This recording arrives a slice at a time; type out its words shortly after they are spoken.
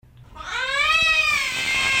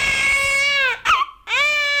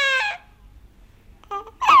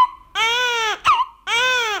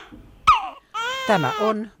Tämä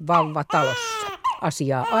on Vauva talossa.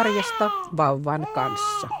 Asiaa arjesta vauvan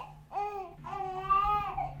kanssa.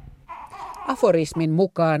 Aforismin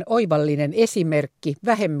mukaan oivallinen esimerkki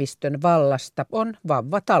vähemmistön vallasta on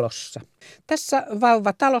Vauva talossa. Tässä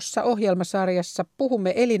Vauva talossa -ohjelmasarjassa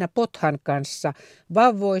puhumme Elina Bothan kanssa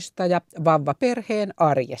vauvoista ja vauvaperheen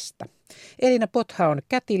arjesta. Elina Botha on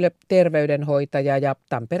kätilö-terveydenhoitaja ja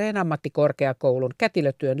Tampereen ammattikorkeakoulun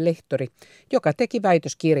kätilötyön lehtori, joka teki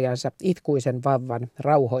väitöskirjansa itkuisen vauvan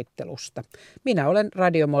rauhoittelusta. Minä olen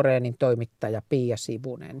Radio Moreenin toimittaja Pia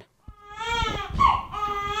Sivunen.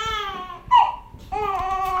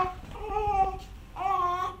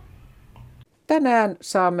 Tänään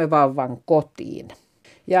saamme vauvan kotiin.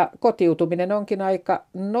 Ja kotiutuminen onkin aika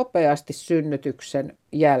nopeasti synnytyksen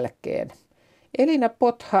jälkeen. Elina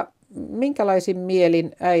Botha, minkälaisin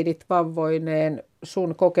mielin äidit vauvoineen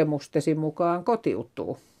sun kokemustesi mukaan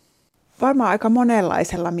kotiutuu? Varmaan aika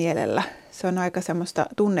monenlaisella mielellä. Se on aika semmoista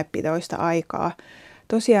tunnepitoista aikaa.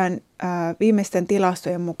 Tosiaan viimeisten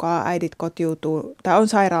tilastojen mukaan äidit kotiutuu, tai on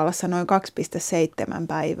sairaalassa noin 2,7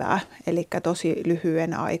 päivää, eli tosi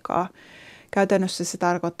lyhyen aikaa. Käytännössä se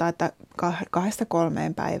tarkoittaa, että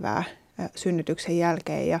 2-3 päivää synnytyksen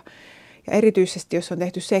jälkeen ja erityisesti jos on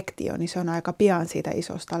tehty sektio, niin se on aika pian siitä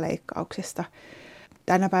isosta leikkauksesta.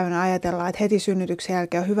 Tänä päivänä ajatellaan, että heti synnytyksen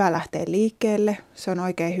jälkeen on hyvä lähteä liikkeelle, se on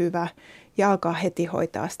oikein hyvä ja alkaa heti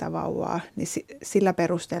hoitaa sitä vauvaa. Niin sillä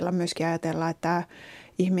perusteella myöskin ajatellaan, että tämä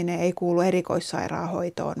ihminen ei kuulu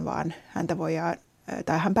erikoissairaanhoitoon, vaan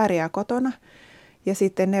hän pärjää kotona. Ja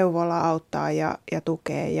sitten neuvola auttaa ja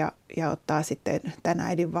tukee ja ottaa sitten tämän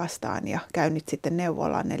äidin vastaan ja käynnit sitten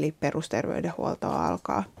neuvolaan, eli perusterveydenhuoltoa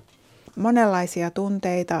alkaa. Monenlaisia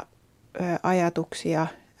tunteita, ajatuksia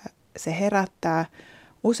se herättää.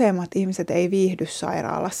 Useimmat ihmiset ei viihdy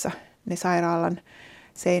sairaalassa. Ne sairaalan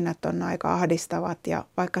seinät on aika ahdistavat ja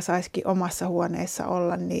vaikka saisikin omassa huoneessa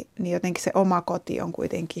olla, niin jotenkin se oma koti on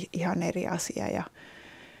kuitenkin ihan eri asia ja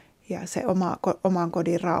se oman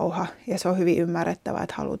kodin rauha, ja se on hyvin ymmärrettävää,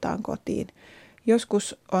 että halutaan kotiin.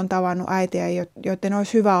 Joskus on tavannut äitejä, joiden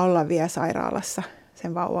olisi hyvä olla vielä sairaalassa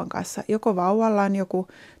sen vauvan kanssa. Joko vauvalla on joku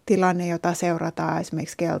tilanne, jota seurataan,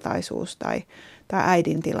 esimerkiksi keltaisuus, tai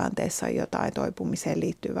äidin tilanteessa on jotain toipumiseen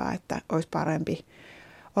liittyvää, että olisi parempi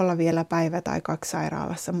olla vielä päivä tai 2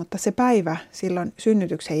 sairaalassa. Mutta se päivä silloin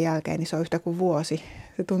synnytyksen jälkeen, niin se on yhtä kuin vuosi.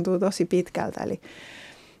 Se tuntuu tosi pitkältä, eli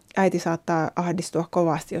äiti saattaa ahdistua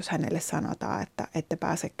kovasti, jos hänelle sanotaan, että ette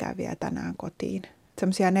pääsekään vielä tänään kotiin.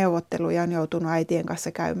 Sellaisia neuvotteluja on joutunut äitien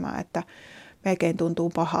kanssa käymään, että melkein tuntuu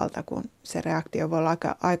pahalta, kun se reaktio voi olla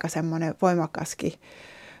aika semmoinen voimakaskin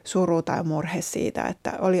suru tai murhe siitä,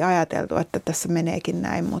 että oli ajateltu, että tässä meneekin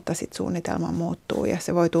näin, mutta sitten suunnitelma muuttuu ja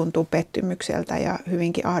se voi tuntua pettymykseltä ja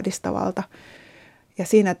hyvinkin ahdistavalta. Ja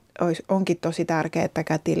siinä onkin tosi tärkeää, että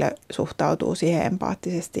kätilö suhtautuu siihen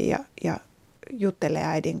empaattisesti ja juttelee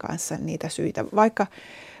äidin kanssa niitä syitä.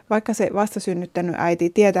 Vaikka se vastasynnyttänyt äiti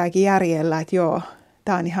tietääkin järjellä, että joo,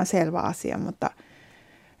 tämä on ihan selvä asia, mutta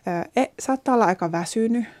saattaa olla aika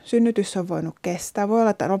väsynyt. Synnytys on voinut kestää. Voi olla,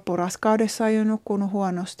 että loppuraskaudessa on jo nukkunut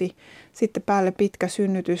huonosti. Sitten päälle pitkä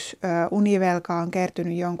synnytys, univelka on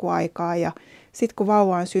kertynyt jonkun aikaa ja sitten kun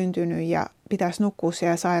vauva on syntynyt ja pitäisi nukkua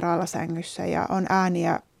siellä sairaalasängyssä ja on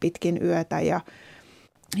ääniä pitkin yötä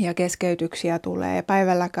ja keskeytyksiä tulee ja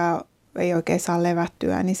päivälläkään ei oikein saa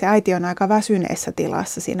levättyä, niin se äiti on aika väsyneessä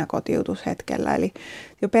tilassa siinä kotiutushetkellä. Eli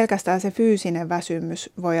jo pelkästään se fyysinen väsymys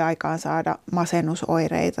voi aikaan saada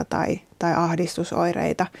masennusoireita tai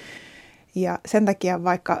ahdistusoireita. Ja sen takia,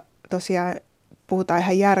 vaikka tosiaan puhutaan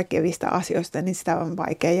ihan järkevistä asioista, niin sitä on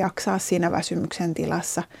vaikea jaksaa siinä väsymyksen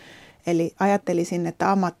tilassa. Eli ajattelisin,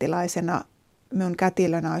 että ammattilaisena minun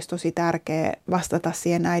kätilönä olisi tosi tärkeää vastata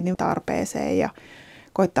siihen äidin tarpeeseen ja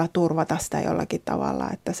koittaa turvata sitä jollakin tavalla,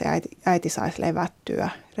 että se äiti saisi levättyä,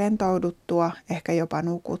 rentouduttua, ehkä jopa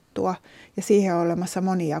nukuttua. Ja siihen on olemassa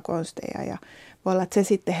monia konsteja ja voi olla, että se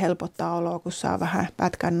sitten helpottaa oloa, kun saa vähän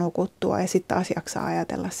pätkän nukuttua ja sitten taas jaksaa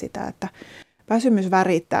ajatella sitä, että väsymys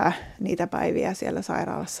värittää niitä päiviä siellä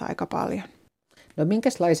sairaalassa aika paljon. No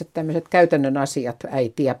minkälaiset tämmöiset käytännön asiat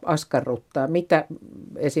äitiä askarruttaa? Mitä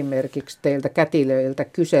esimerkiksi teiltä kätilöiltä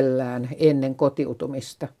kysellään ennen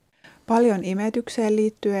kotiutumista? Paljon imetykseen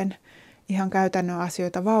liittyen, ihan käytännön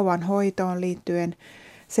asioita, vauvan hoitoon liittyen.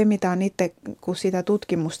 Se, mitä on itse, kun sitä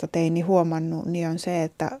tutkimusta tein, niin huomannut, niin on se,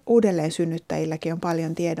 että uudelleen synnyttäjilläkin on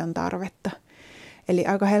paljon tiedon tarvetta. Eli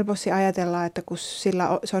aika helposti ajatellaan, että kun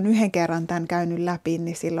se on yhden kerran tämän käynyt läpi,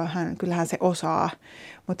 niin kyllähän se osaa.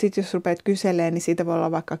 Mutta sitten jos rupeat kyselemään, niin siitä voi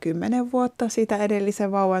olla vaikka 10 vuotta siitä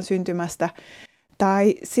edellisen vauvan syntymästä.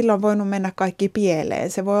 Tai silloin voinut mennä kaikki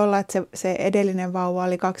pieleen. Se voi olla, että se edellinen vauva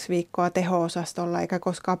oli 2 viikkoa teho-osastolla eikä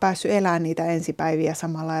koskaan päässyt elämään niitä ensipäiviä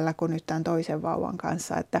samalla lailla kuin nyt tämän toisen vauvan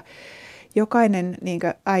kanssa. Että jokainen niin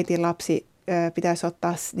kuin äiti-lapsi pitäisi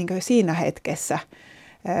ottaa niin kuin siinä hetkessä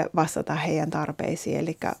vastata heidän tarpeisiin.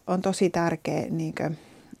 Eli on tosi tärkeää niin kuin,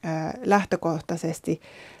 lähtökohtaisesti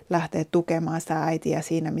lähteä tukemaan sitä äitiä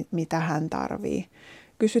siinä, mitä hän tarvitsee.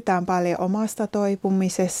 Kysytään paljon omasta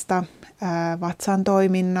toipumisesta, vatsan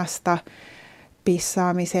toiminnasta,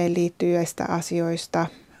 pissaamiseen liittyvistä asioista,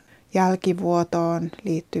 jälkivuotoon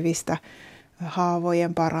liittyvistä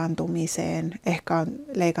haavojen parantumiseen. Ehkä on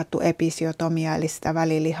leikattu episiotomia, eli sitä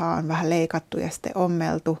välilihaa on vähän leikattu ja sitten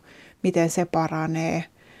ommeltu, miten se paranee.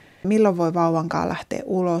 Milloin voi vauvan kanssa lähteä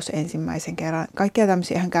ulos ensimmäisen kerran. Kaikkia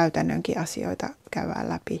tämmöisiä ihan käytännönkin asioita käydään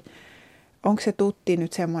läpi. Onko se tutti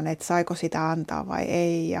nyt semmoinen, että saiko sitä antaa vai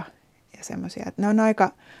ei ja semmoisia. Ne on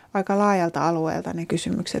aika laajalta alueelta ne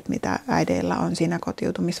kysymykset, mitä äideillä on siinä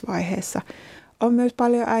kotiutumisvaiheessa. On myös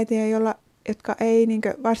paljon äitiä, jotka ei,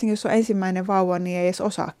 varsinkin jos on ensimmäinen vauva, niin ei edes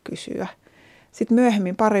osaa kysyä. Sitten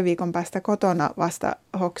myöhemmin 2 viikon päästä kotona vasta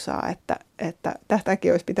hoksaa, että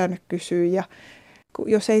tästäkin olisi pitänyt kysyä. Ja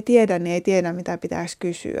jos ei tiedä, niin ei tiedä, mitä pitäisi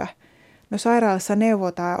kysyä. No sairaalassa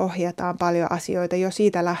neuvotaan ja ohjataan paljon asioita jo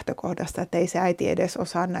siitä lähtökohdasta, että ei se äiti edes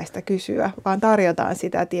osaa näistä kysyä, vaan tarjotaan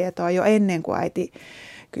sitä tietoa jo ennen kuin äiti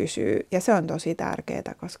kysyy. Ja se on tosi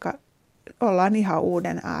tärkeää, koska ollaan ihan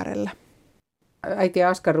uuden äärellä. Äitiä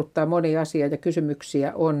askarruttaa moni asia ja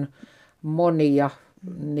kysymyksiä on monia,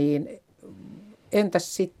 niin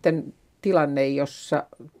entäs sitten tilanne, jossa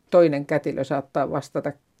toinen kätilö saattaa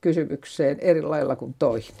vastata kysymykseen eri lailla kuin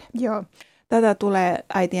toinen? Joo. Tätä tulee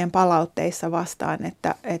äitien palautteissa vastaan,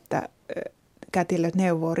 että kätilöt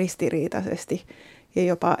neuvoo ristiriitaisesti ja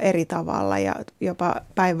jopa eri tavalla ja jopa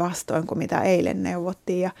päinvastoin kuin mitä eilen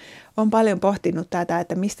neuvottiin. Ja olen paljon pohtinut tätä,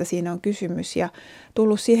 että mistä siinä on kysymys ja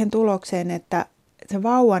tullut siihen tulokseen, että se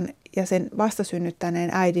vauvan ja sen vastasynnyttäneen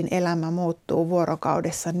äidin elämä muuttuu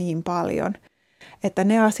vuorokaudessa niin paljon, että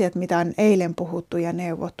ne asiat, mitä on eilen puhuttu ja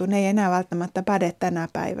neuvottu, ne ei enää välttämättä päde tänä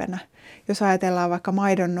päivänä. Jos ajatellaan vaikka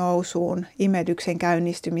maidon nousuun, imetyksen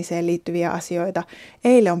käynnistymiseen liittyviä asioita,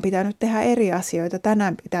 eilen on pitänyt tehdä eri asioita,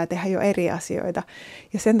 tänään pitää tehdä jo eri asioita.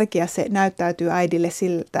 Ja sen takia se näyttäytyy äidille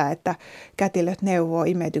siltä, että kätilöt neuvoo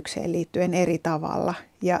imetykseen liittyen eri tavalla.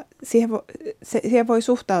 Ja siihen voi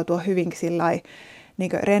suhtautua hyvinkin sillai,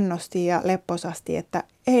 niin rennosti ja lepposasti, että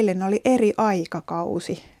eilen oli eri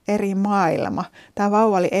aikakausi, eri maailma. Tämä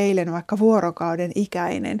vauva oli eilen vaikka vuorokauden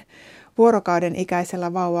ikäinen. Vuorokauden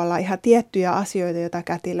ikäisellä vauvalla ihan tiettyjä asioita, joita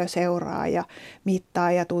kätilö seuraa ja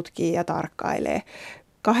mittaa ja tutkii ja tarkkailee.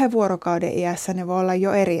 2 vuorokauden iässä ne voi olla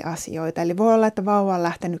jo eri asioita. Eli voi olla, että vauva on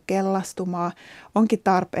lähtenyt kellastumaan, onkin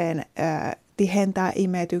tarpeen tihentää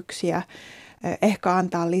imetyksiä, ehkä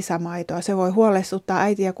antaa lisämaitoa. Se voi huolestuttaa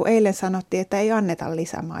äitiä, kun eilen sanottiin, että ei anneta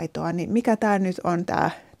lisämaitoa, niin mikä tämä nyt on tämä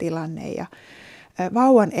tilanne. Ja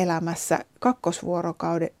vauvan elämässä 2.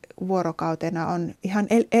 vuorokautena on ihan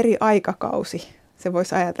eri aikakausi. Se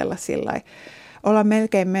voisi ajatella sillä lailla. Ollaan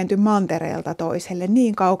melkein menty mantereelta toiselle,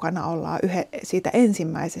 niin kaukana ollaan siitä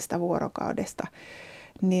ensimmäisestä vuorokaudesta.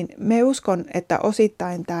 Niin me uskon, että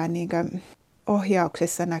osittain tämä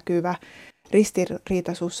ohjauksessa näkyvä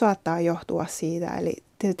ristiriitaisuus saattaa johtua siitä, eli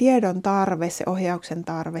tiedon tarve, se ohjauksen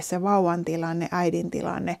tarve, se vauvan tilanne, äidin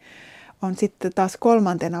tilanne on sitten taas 3.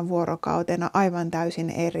 vuorokautena aivan täysin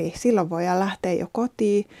eri. Silloin voidaan lähteä jo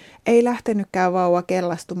kotiin, ei lähtenytkään vauva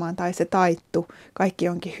kellastumaan tai se taittu, kaikki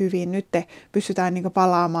onkin hyvin. Nyt pystytään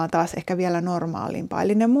palaamaan taas ehkä vielä normaalimpaan.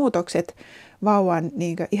 Eli ne muutokset vauvan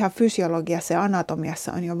ihan fysiologiassa ja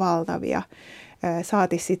anatomiassa on jo valtavia.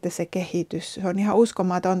 Saati sitten se kehitys. Se on ihan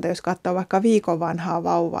uskomatonta, jos katsoo vaikka viikon vanhaa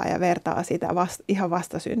vauvaa ja vertaa sitä ihan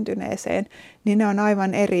vastasyntyneeseen, niin ne on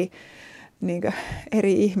aivan eri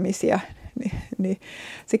ihmisiä. Niin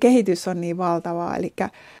se kehitys on niin valtavaa. Eli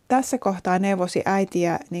tässä kohtaa neuvosi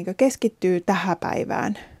äitiä keskittyy tähän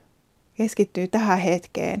päivään, keskittyy tähän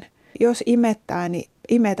hetkeen. Jos imettää, niin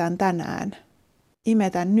imetän tänään,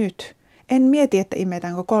 imetän nyt. En mieti, että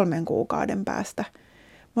imetäänkö 3 kuukauden päästä.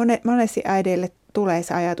 Monesti äideille tulee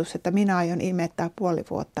se ajatus, että minä aion imettää 5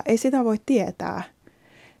 vuotta. Ei sitä voi tietää.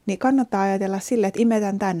 Niin kannattaa ajatella sille, että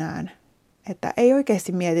imetän tänään. Että ei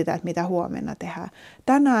oikeasti mietitä, että mitä huomenna tehdään.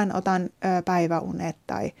 Tänään otan päiväunet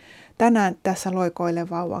tai tänään tässä loikoilen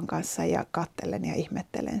vauvan kanssa ja katselen ja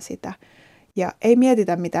ihmettelen sitä. Ja ei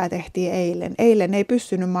mietitä, mitä tehtiin eilen. Eilen ei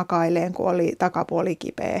pystynyt makailemaan, kun oli takapuoli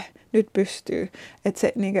kipeä. Nyt pystyy. Että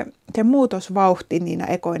se muutosvauhti niinä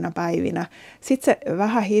ekoina päivinä. Sitten se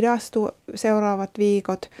vähän hidastuu seuraavat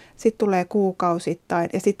viikot. Sitten tulee kuukausittain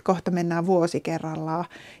ja sitten kohta mennään vuosi kerrallaan.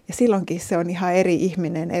 Ja silloinkin se on ihan eri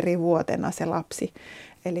ihminen eri vuotena se lapsi.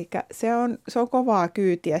 Eli se on kovaa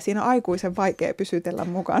kyytiä. Siinä on aikuisen vaikea pysytellä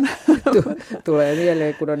mukana. Tulee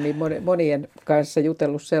mieleen, kun on niin monien kanssa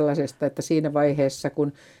jutellut sellaisesta, että siinä vaiheessa,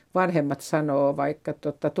 kun vanhemmat sanoo vaikka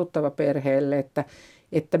tuttavaperheelle,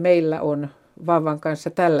 että meillä on vauvan kanssa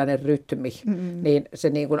tällainen rytmi, niin se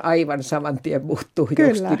niin kuin aivan saman tien muuttuu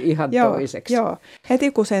joskin ihan toiseksi. Joo.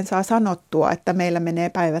 Heti kun sen saa sanottua, että meillä menee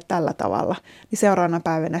päivät tällä tavalla, niin seuraavana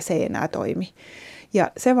päivänä se ei enää toimi.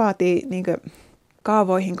 Ja se vaatii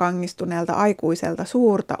kaavoihin kangistuneelta aikuiselta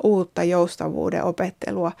suurta uutta joustavuuden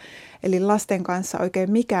opettelua. Eli lasten kanssa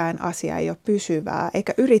oikein mikään asia ei ole pysyvää,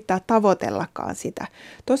 eikä yrittää tavoitellakaan sitä.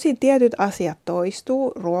 Tosin tietyt asiat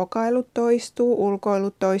toistuu, ruokailut toistuu,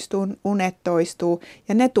 ulkoilut toistuu, unet toistuu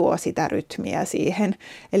ja ne tuo sitä rytmiä siihen.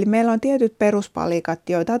 Eli meillä on tietyt peruspalikat,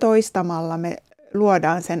 joita toistamalla me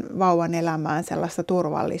luodaan sen vauvan elämään sellaista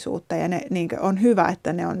turvallisuutta ja ne, on hyvä,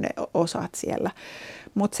 että ne on ne osat siellä.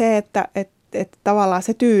 Mutta se, että tavallaan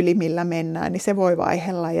se tyyli, millä mennään, niin se voi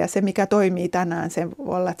vaihella ja se, mikä toimii tänään, se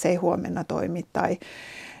voi olla, että se ei huomenna toimi. Tai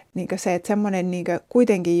se, että semmoinen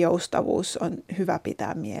kuitenkin joustavuus on hyvä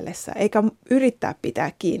pitää mielessä, eikä yrittää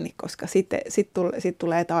pitää kiinni, koska sitten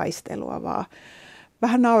tulee taistelua, vaan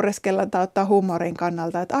vähän naureskella tai ottaa huumorin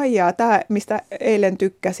kannalta, että aijaa, tämä mistä eilen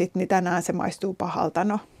tykkäsit, niin tänään se maistuu pahalta.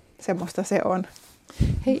 No, semmoista se on.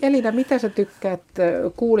 Hei Elina, mitä sä tykkäät?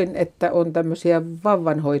 Kuulin, että on tämmöisiä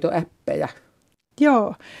vauvanhoitoäppejä.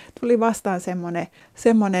 Joo, tuli vastaan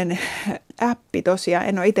semmoinen appi tosiaan,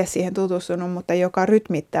 en ole itse siihen tutustunut, mutta joka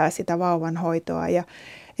rytmittää sitä vauvanhoitoa. Ja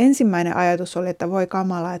ensimmäinen ajatus oli, että voi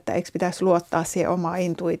kamala, että eikö pitäisi luottaa siihen omaan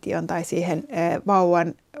intuitioon tai siihen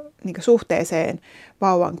vauvan suhteeseen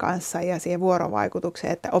vauvan kanssa ja siihen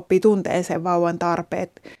vuorovaikutukseen, että oppii tunteen sen vauvan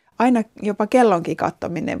tarpeet. Aina jopa kellonkin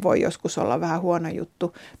katsominen voi joskus olla vähän huono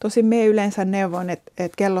juttu. Tosin me yleensä neuvon, että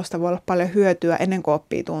kellosta voi olla paljon hyötyä ennen kuin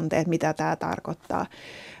oppii tunteet, mitä tämä tarkoittaa.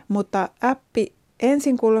 Mutta appi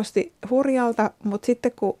ensin kuulosti hurjalta, mutta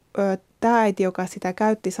sitten kun tämä äiti, joka sitä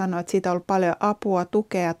käytti, sanoi, että siitä on ollut paljon apua,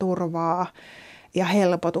 tukea, turvaa ja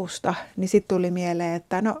helpotusta, niin sitten tuli mieleen,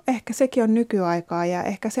 että no ehkä sekin on nykyaikaa ja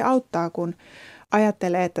ehkä se auttaa, kun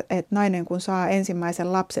ajattelee, että nainen kun saa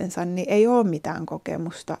ensimmäisen lapsensa, niin ei ole mitään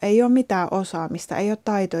kokemusta, ei ole mitään osaamista, ei ole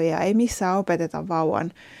taitoja, ei missään opeteta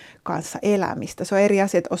vauvan kanssa elämistä. Se on eri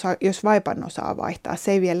asia, että jos vaipan osaa vaihtaa,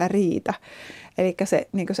 se ei vielä riitä. Eli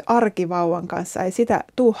se arki vauvan kanssa ei sitä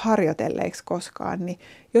tule harjoitelleeksi koskaan, niin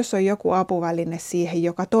jos on joku apuväline siihen,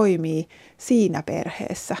 joka toimii siinä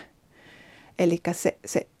perheessä, eli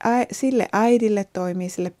sille äidille toimii,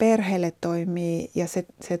 sille perheelle toimii ja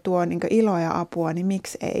se tuo iloa ja apua, niin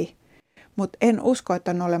miksi ei? Mutta en usko,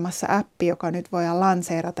 että on olemassa appi, joka nyt voidaan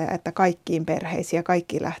lanseerata, että kaikkiin perheisiin ja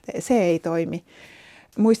kaikki lähtee. Se ei toimi.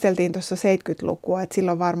 Muisteltiin tuossa 70-lukua, että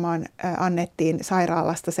silloin varmaan annettiin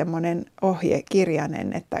sairaalasta semmoinen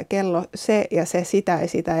ohjekirjainen, että kello se ja se sitä ja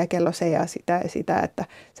sitä ja kello se ja sitä, että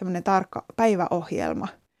semmoinen tarkka päiväohjelma.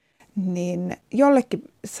 Niin jollekin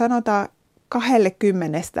sanotaan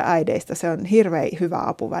 20 äideistä se on hirveän hyvä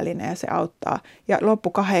apuväline ja se auttaa. Ja loppu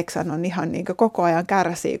 8 on ihan koko ajan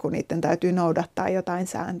kärsii, kun niiden täytyy noudattaa jotain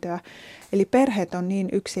sääntöä. Eli perheet on niin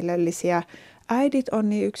yksilöllisiä, äidit on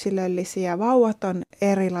niin yksilöllisiä, vauvat on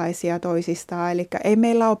erilaisia toisistaan. Eli ei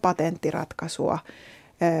meillä ole patenttiratkaisua,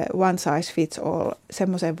 one size fits all.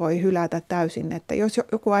 Semmoisen voi hylätä täysin, että jos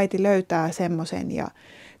joku äiti löytää semmoisen ja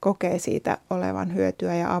kokee siitä olevan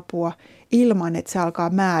hyötyä ja apua ilman, että se alkaa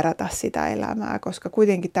määrätä sitä elämää, koska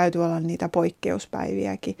kuitenkin täytyy olla niitä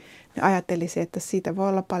poikkeuspäiviäkin. Niin ajattelisin, että siitä voi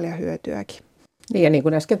olla paljon hyötyäkin. Niin ja niin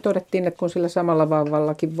kuin äsken todettiin, että kun sillä samalla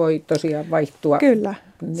vauvallakin voi tosiaan vaihtua. Kyllä,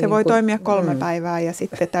 se voi toimia 3 päivää ja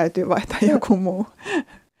sitten täytyy vaihtaa joku muu.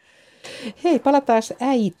 Hei, palataan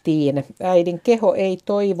äitiin. Äidin keho ei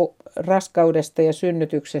toivu raskaudesta ja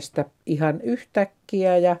synnytyksestä ihan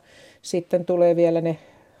yhtäkkiä ja sitten tulee vielä ne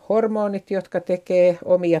hormonit, jotka tekee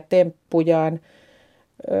omia temppujaan.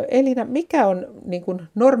 Elina, mikä on niin kuin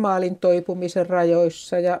normaalin toipumisen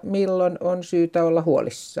rajoissa ja milloin on syytä olla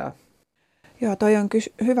huolissaan? Joo, toi on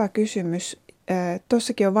hyvä kysymys.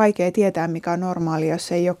 Tossakin on vaikea tietää, mikä on normaali,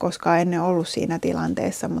 jos ei ole koskaan ennen ollut siinä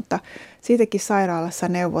tilanteessa, mutta siitäkin sairaalassa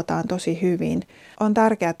neuvotaan tosi hyvin. On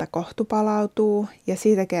tärkeää, että kohtu palautuu ja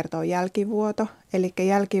siitä kertoo jälkivuoto. Eli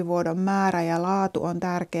jälkivuodon määrä ja laatu on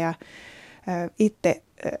tärkeä itse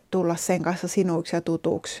tulla sen kanssa sinuiksi ja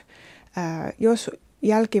tutuksi. Jos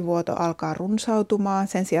jälkivuoto alkaa runsautumaan,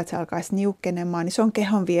 sen sijaan, että se alkaisi niukkenemaan, niin se on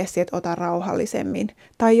kehon viesti, että ota rauhallisemmin.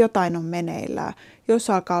 Tai jotain on meneillään. Jos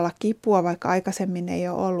alkaa olla kipua, vaikka aikaisemmin ei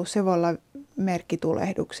ole ollut, se voi olla merkki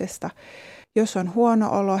tulehduksesta. Jos on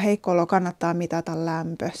huono olo, heikko olo, kannattaa mitata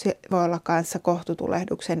lämpö. Se voi olla kanssa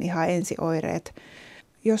kohtutulehduksen ihan ensioireet.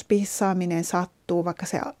 Jos pissaaminen sattuu, vaikka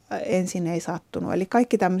se ensin ei sattunut. Eli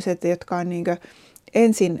kaikki tämmöiset, jotka on niin kuin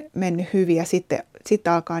ensin mennyt hyvin ja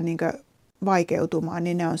sitten alkaa niin kuin vaikeutumaan,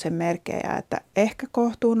 niin ne on sen merkkejä, että ehkä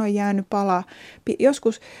kohtuun on jäänyt palaa.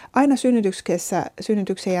 Joskus aina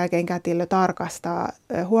synnytyksen jälkeen kätilö tarkastaa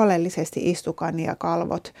huolellisesti istukan ja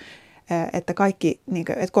kalvot, että kaikki, niin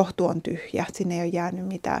kuin, että kohtu on tyhjä, sinne ei ole jäänyt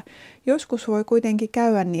mitään. Joskus voi kuitenkin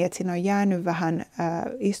käydä niin, että siinä on jäänyt vähän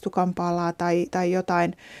istukan palaa tai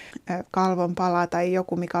jotain kalvon palaa tai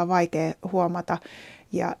joku, mikä on vaikea huomata.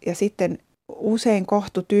 Ja sitten usein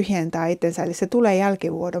kohtu tyhjentää itsensä, eli se tulee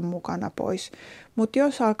jälkivuodon mukana pois. Mutta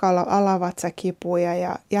jos alkaa olla alavatsakipuja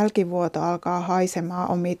ja jälkivuoto alkaa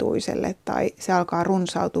haisemaan omituiselle tai se alkaa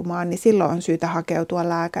runsautumaan, niin silloin on syytä hakeutua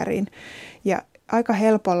lääkäriin. Ja aika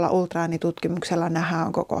helpolla ultraäänitutkimuksella nähdään,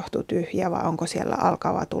 onko kohtu tyhjä vai onko siellä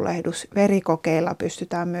alkava tulehdus. Verikokeilla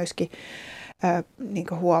pystytään myöskin niin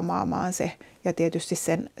kuin huomaamaan se ja tietysti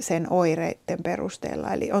sen oireiden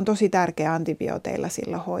perusteella. Eli on tosi tärkeää antibiooteilla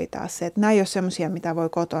silloin hoitaa se. Että nämä ei ole sellaisia, mitä voi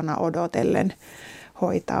kotona odotellen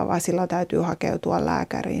hoitaa, vaan silloin täytyy hakeutua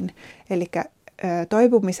lääkäriin. Eli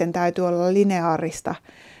toipumisen täytyy olla lineaarista,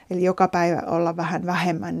 eli joka päivä olla vähän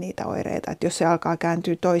vähemmän niitä oireita. Että jos se alkaa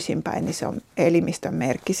kääntyä toisinpäin, niin se on elimistön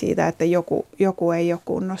merkki siitä, että joku ei ole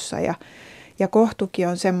kunnossa. Ja kohtukin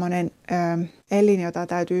on semmoinen elin, jota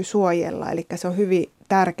täytyy suojella, eli se on hyvin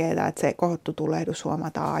tärkeää, että se kohtutulehdus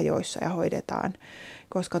huomataan ajoissa ja hoidetaan,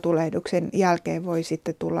 koska tulehduksen jälkeen voi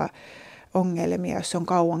sitten tulla ongelmia, jos on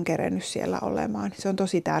kauan kerennyt siellä olemaan. Se on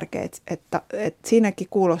tosi tärkeää, että siinäkin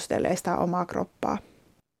kuulostelee sitä omaa kroppaa.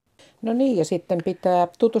 No niin, ja sitten pitää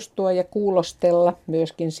tutustua ja kuulostella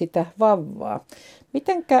myöskin sitä vauvaa.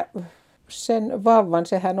 Mitenkä sen vauvan,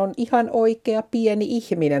 sehän on ihan oikea pieni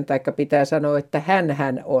ihminen, taikka pitää sanoa, että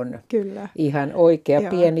hänhän on Kyllä. ihan oikea Joo.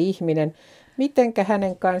 pieni ihminen. Mitenkä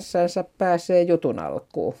hänen kanssansa pääsee jutun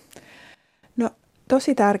alkuun? No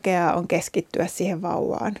tosi tärkeää on keskittyä siihen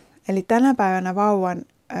vauvaan. Eli tänä päivänä vauvan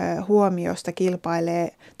huomiosta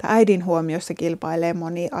kilpailee, tai äidin huomiosta kilpailee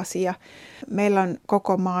moni asia. Meillä on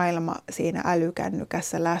koko maailma siinä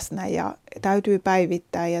älykännykässä läsnä ja täytyy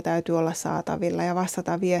päivittää ja täytyy olla saatavilla ja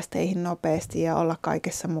vastata viesteihin nopeasti ja olla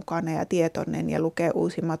kaikessa mukana ja tietoinen ja lukea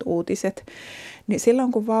uusimmat uutiset. Niin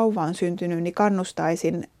silloin kun vauva on syntynyt, niin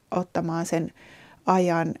kannustaisin ottamaan sen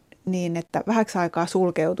ajan niin, että vähäksi aikaa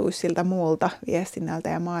sulkeutuisi siltä muulta viestinnältä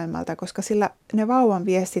ja maailmalta, koska sillä ne vauvan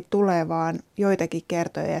viestit tulee vaan joitakin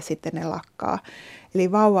kertoja ja sitten ne lakkaa.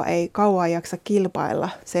 Eli vauva ei kauan jaksa kilpailla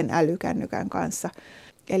sen älykännykän kanssa.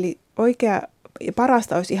 Eli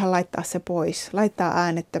parasta olisi ihan laittaa se pois, laittaa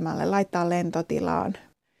äänettömälle, laittaa lentotilaan.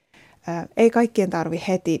 Ei kaikkien tarvitse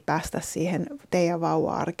heti päästä siihen teidän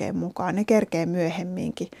vauva-arkeen mukaan, ne kerkee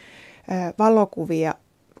myöhemminkin. Valokuvia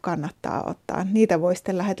kannattaa ottaa. Niitä voi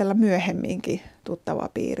sitten lähetellä myöhemminkin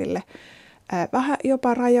tuttavapiirille. Vähän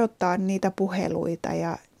jopa rajoittaa niitä puheluita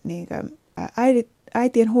ja niin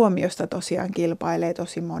äitien huomiosta tosiaan kilpailee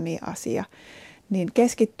tosi moni asia. Niin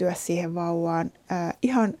keskittyä siihen vauvaan,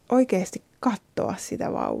 ihan oikeasti katsoa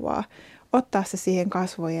sitä vauvaa, ottaa se siihen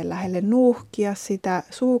kasvojen lähelle, nuuhkia sitä,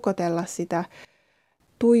 suukotella sitä,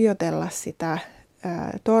 tuijotella sitä,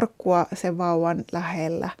 torkkua sen vauvan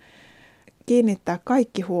lähellä. Kiinnittää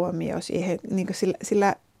kaikki huomio siihen, niin kuin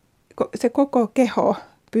sillä se koko keho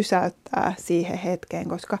pysäyttää siihen hetkeen,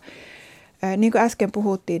 koska niin kuin äsken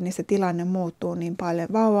puhuttiin, niin se tilanne muuttuu niin paljon.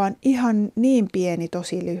 Vauva on ihan niin pieni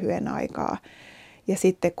tosi lyhyen aikaa ja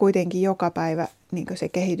sitten kuitenkin joka päivä niin kuin se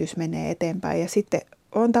kehitys menee eteenpäin. Ja sitten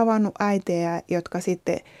olen tavannut äitejä, jotka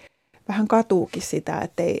sitten vähän katuukin sitä,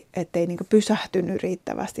 ettei niin kuin pysähtynyt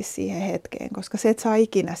riittävästi siihen hetkeen, koska se et saa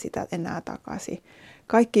ikinä sitä enää takaisin.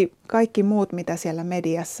 Kaikki muut, mitä siellä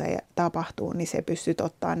mediassa tapahtuu, niin se pystyt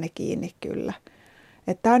ottaa ne kiinni kyllä.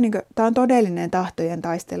 Tämä on todellinen tahtojen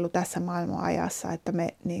taistelu tässä maailmanajassa, että me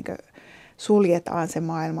niin kuin suljetaan se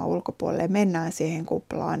maailma ulkopuolelle ja mennään siihen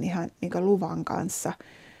kuplaan ihan niin kuin luvan kanssa.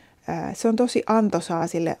 Se on tosi antoisaa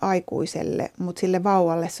sille aikuiselle, mutta sille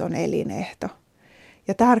vauvalle se on elinehto.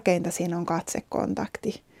 Ja tärkeintä siinä on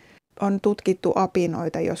katsekontakti. On tutkittu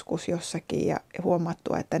apinoita joskus jossakin ja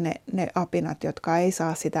huomattu, että ne apinat, jotka ei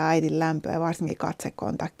saa sitä äidin lämpöä, varsinkin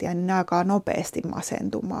katsekontaktia, niin ne alkaa nopeasti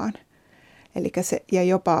masentumaan. Ja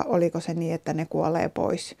jopa oliko se niin, että ne kuolee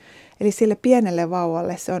pois. Eli sille pienelle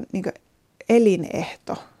vauvalle se on niin kuin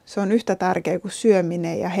elinehto Se on yhtä tärkeä kuin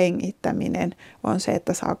syöminen ja hengittäminen on se,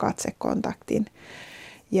 että saa katsekontaktin.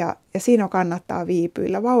 Ja siinä kannattaa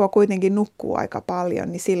viipyillä. Vauva kuitenkin nukkuu aika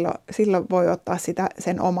paljon, niin silloin voi ottaa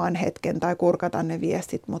sen oman hetken tai kurkata ne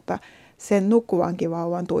viestit, mutta sen nukkuvankin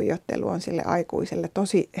vauvan tuijottelu on sille aikuiselle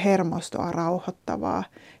tosi hermostoa rauhoittavaa.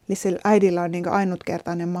 Eli sillä äidillä on niin kuin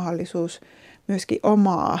ainutkertainen mahdollisuus myöskin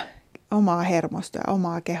omaa hermostoa ja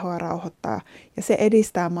omaa kehoa rauhoittaa. Ja se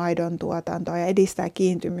edistää maidon tuotantoa ja edistää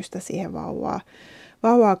kiintymystä siihen vauvaan.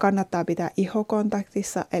 Vauvaa kannattaa pitää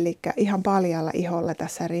ihokontaktissa, eli ihan paljaalla iholla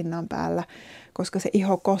tässä rinnan päällä, koska se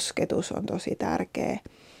ihokosketus on tosi tärkeä.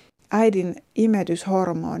 Äidin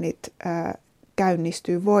imetyshormonit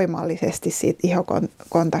käynnistyy voimallisesti siitä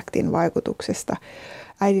ihokontaktin vaikutuksesta.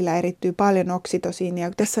 Äidillä erittyy paljon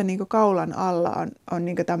oksitosiinia. Tässä niin kuin kaulan alla on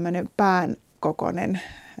niin kuin tämmöinen pään kokoinen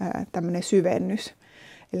tämmöinen syvennys.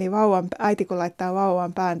 Eli äiti kun laittaa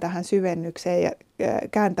vauvan pään tähän syvennykseen ja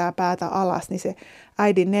kääntää päätä alas, niin se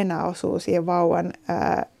äidin nenä osuu siihen vauvan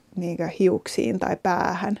niin kuin hiuksiin tai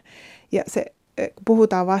päähän. Ja kun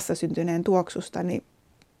puhutaan vastasyntyneen tuoksusta, niin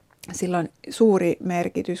sillä on suuri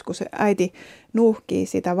merkitys, kun se äiti nuuhkii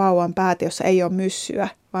sitä vauvan päätä, jossa ei ole myssyä,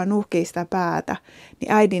 vaan nuuhkii sitä päätä.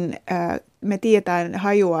 Niin äidin, me tiedetään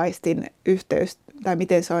hajuaistin yhteys, tai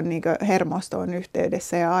miten se on niin kuin hermostoon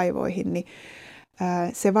yhteydessä ja aivoihin, niin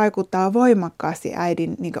se vaikuttaa voimakkaasti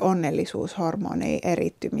äidin niin kuin onnellisuushormonien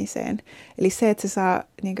erittymiseen. Eli se, että se saa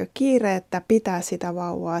niin kuin kiireettä pitää sitä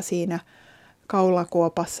vauvaa siinä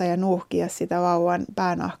kaulakuopassa ja nuuhkia sitä vauvan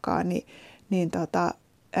päänahkaa, niin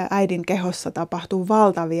äidin kehossa tapahtuu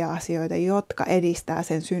valtavia asioita, jotka edistää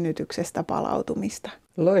sen synnytyksestä palautumista.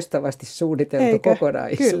 Loistavasti suunniteltu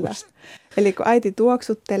kokonaisuus. Kyllä. Eli kun äiti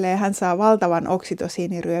tuoksuttelee, hän saa valtavan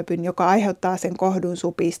oksitosiiniryöpyn, joka aiheuttaa sen kohdun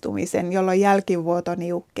supistumisen, jolloin jälkivuoto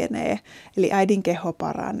niukkenee, eli äidin keho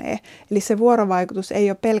paranee. Eli se vuorovaikutus ei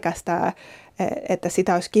ole pelkästään, että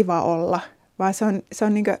sitä olisi kiva olla, vaan se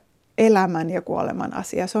on niin kuin elämän ja kuoleman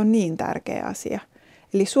asia. Se on niin tärkeä asia.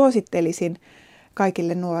 Eli suosittelisin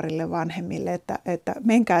kaikille nuorille vanhemmille, että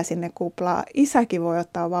menkää sinne kuplaan. Isäkin voi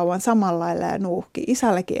ottaa vauvan samalla lailla ja nuuhki.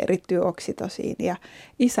 Isälläkin erittyy oksitosiini ja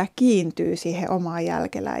isä kiintyy siihen omaan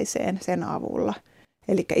jälkeläiseen sen avulla.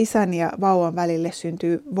 Eli isän ja vauvan välille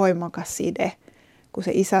syntyy voimakas side, kun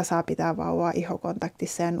se isä saa pitää vauvaa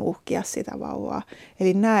ihokontaktissa ja nuuhkia sitä vauvaa.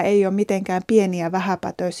 Eli nämä ei ole mitenkään pieniä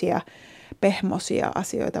vähäpätöisiä pehmoisia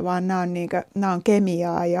asioita, vaan nämä on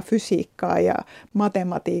kemiaa ja fysiikkaa ja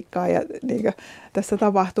matematiikkaa ja tässä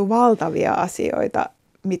tapahtuu valtavia asioita,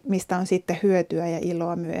 mistä on sitten hyötyä ja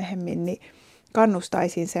iloa myöhemmin, niin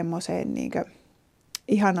kannustaisin semmoiseen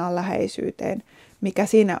ihanaan läheisyyteen, mikä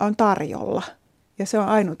siinä on tarjolla. Ja se on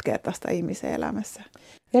ainutkertaista ihmisen elämässä.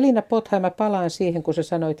 Elina Botha, mä palaan siihen, kun sä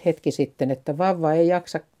sanoit hetki sitten, että vauva ei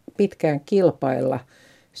jaksa pitkään kilpailla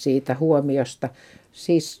siitä huomiosta.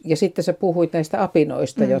 Ja sitten sä puhuit näistä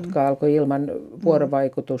apinoista, jotka alkoi ilman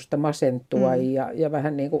vuorovaikutusta masentua ja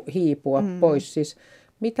vähän niin kuin hiipua pois. Siis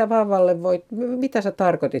mitä vauvalle mitä sä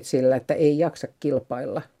tarkoitit sillä, että ei jaksa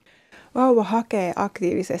kilpailla? Vauva hakee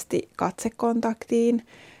aktiivisesti katsekontaktiin.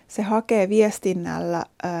 Se hakee viestinnällä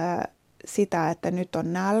sitä, että nyt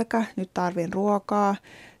on nälkä, nyt tarvin ruokaa.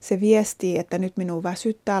 Se viestii, että nyt minua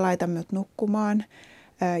väsyttää, laita minut nukkumaan.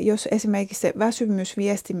 Jos esimerkiksi se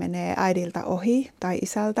väsymysviesti menee äidiltä ohi tai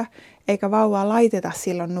isältä, eikä vauvaa laiteta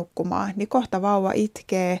silloin nukkumaan, niin kohta vauva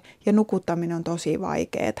itkee ja nukuttaminen on tosi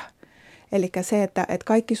vaikeaa. Eli se, että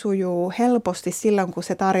kaikki sujuu helposti silloin, kun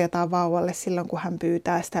se tarjotaan vauvalle, silloin kun hän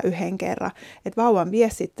pyytää sitä yhden kerran. Että vauvan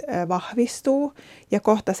viestit vahvistuu ja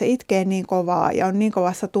kohta se itkee niin kovaa ja on niin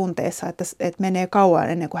kovassa tunteessa, että menee kauan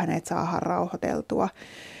ennen kuin hänet saadaan rauhoiteltua.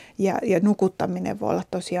 Ja nukuttaminen voi olla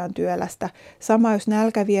tosiaan työlästä. Sama jos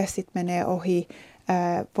nälkäviestit menee ohi,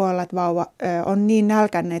 voi olla, että vauva on niin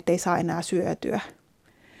nälkäinen, että ei saa enää syötyä.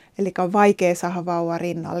 Eli on vaikea saada vauva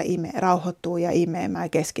rinnalle rauhoittua ja imeämään ja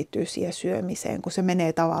keskittyä siihen syömiseen, kun se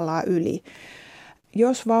menee tavallaan yli.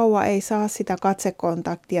 Jos vauva ei saa sitä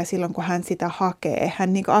katsekontaktia silloin, kun hän sitä hakee,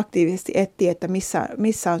 hän niin aktiivisesti etsii, että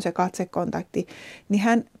missä on se katsekontakti, niin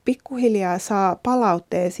hän pikkuhiljaa saa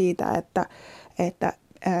palautteen siitä, että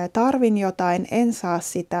tarvin jotain, en saa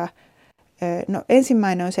sitä. No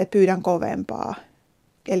ensimmäinen on se, että pyydän kovempaa.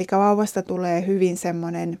 Eli vauvasta tulee hyvin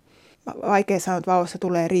semmoinen, vaikea sanoa, että vauvasta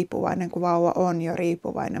tulee riippuvainen, kun vauva on jo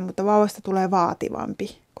riippuvainen, mutta vauvasta tulee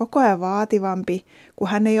vaativampi. Koko ajan vaativampi, kun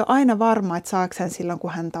hän ei ole aina varma, että saako hän silloin,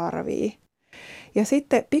 kun hän tarvii. Ja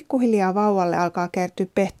sitten pikkuhiljaa vauvalle alkaa kertyä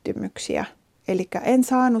pettymyksiä. Eli en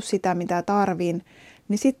saanut sitä, mitä tarvin,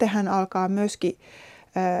 niin sitten hän alkaa myöskin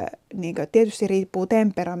tietysti riippuu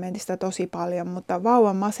temperamentista tosi paljon, mutta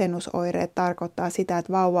vauvan masennusoireet tarkoittaa sitä,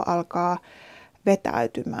 että vauva alkaa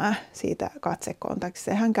vetäytymään siitä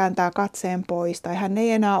katsekontaktista. Hän kääntää katseen pois tai hän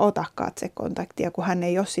ei enää ota katsekontaktia, kun hän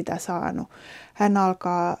ei ole sitä saanut. Hän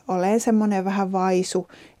alkaa olemaan semmoinen vähän vaisu,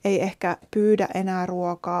 ei ehkä pyydä enää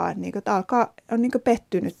ruokaa, on niin kuin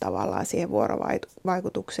pettynyt tavallaan siihen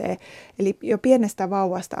vuorovaikutukseen. Eli jo pienestä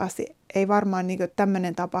vauvasta asti ei varmaan niin kuin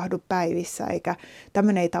tämmöinen tapahdu päivissä eikä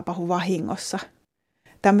tämmöinen ei tapahdu vahingossa.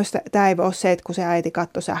 Tämä ei ole se, että kun se äiti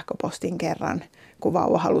katsoi sähköpostin kerran, kun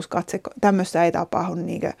vauva halusi tämmöistä ei tapahdu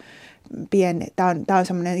tämä on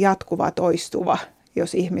semmoinen jatkuva, toistuva,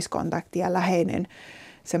 jos ihmiskontakti ja läheinen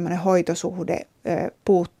semmoinen hoitosuhde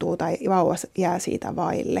puuttuu tai vauva jää siitä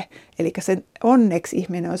vaille. Eli onneksi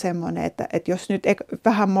ihminen on semmoinen, että jos nyt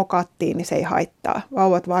vähän mokattiin, niin se ei haittaa.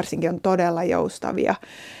 Vauvat varsinkin on todella joustavia.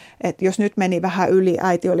 Et jos nyt meni vähän yli,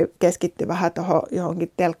 äiti oli keskitty vähän tuohon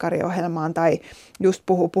johonkin telkkariohjelmaan tai just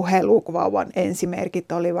puhui puheluun, kun vauvan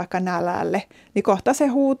ensimerkit oli vaikka nälälle, niin kohta se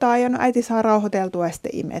huutaa ja äiti saa rauhoiteltua ja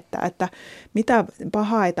sitten imettää, että mitä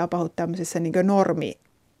pahaa ei tapahdu tämmöisessä niin normi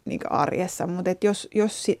niin arjessa, mutta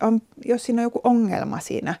jos siinä on joku ongelma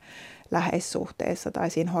siinä läheissuhteessa tai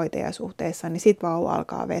siinä hoitajasuhteessa, niin sitten vauva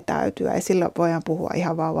alkaa vetäytyä ja silloin voidaan puhua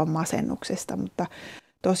ihan vauvan masennuksesta, mutta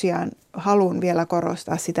tosiaan haluan vielä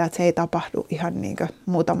korostaa sitä, että se ei tapahdu ihan niin kuin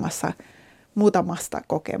muutamasta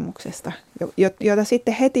kokemuksesta, jota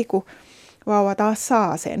sitten heti kun vauva taas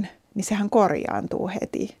saa sen, niin sehän korjaantuu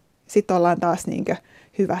heti. Sitten ollaan taas niin kuin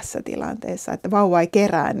hyvässä tilanteessa, että vauva ei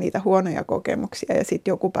kerää niitä huonoja kokemuksia ja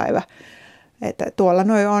sitten joku päivä, että tuolla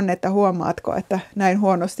noi on, että huomaatko, että näin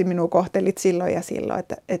huonosti minua kohtelit silloin ja silloin,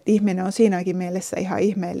 että ihminen on siinäkin mielessä ihan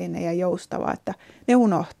ihmeellinen ja joustava, että ne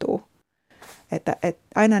unohtuu. Että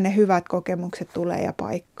aina ne hyvät kokemukset tulee ja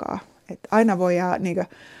paikkaa. Että aina voidaan, niin kuin,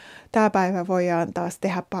 tämä päivä voidaan taas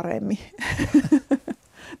tehdä paremmin.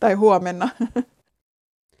 Tai huomenna.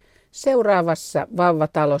 Seuraavassa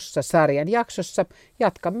Vauva-talossa -sarjan jaksossa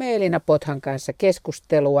jatkamme Elina Bothan kanssa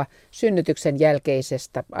keskustelua synnytyksen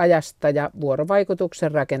jälkeisestä ajasta ja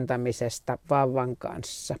vuorovaikutuksen rakentamisesta vauvan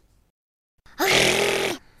kanssa.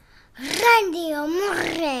 Radio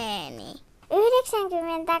Moreeni. 98,4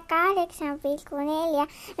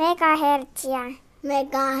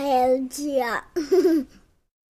 megahertsiä.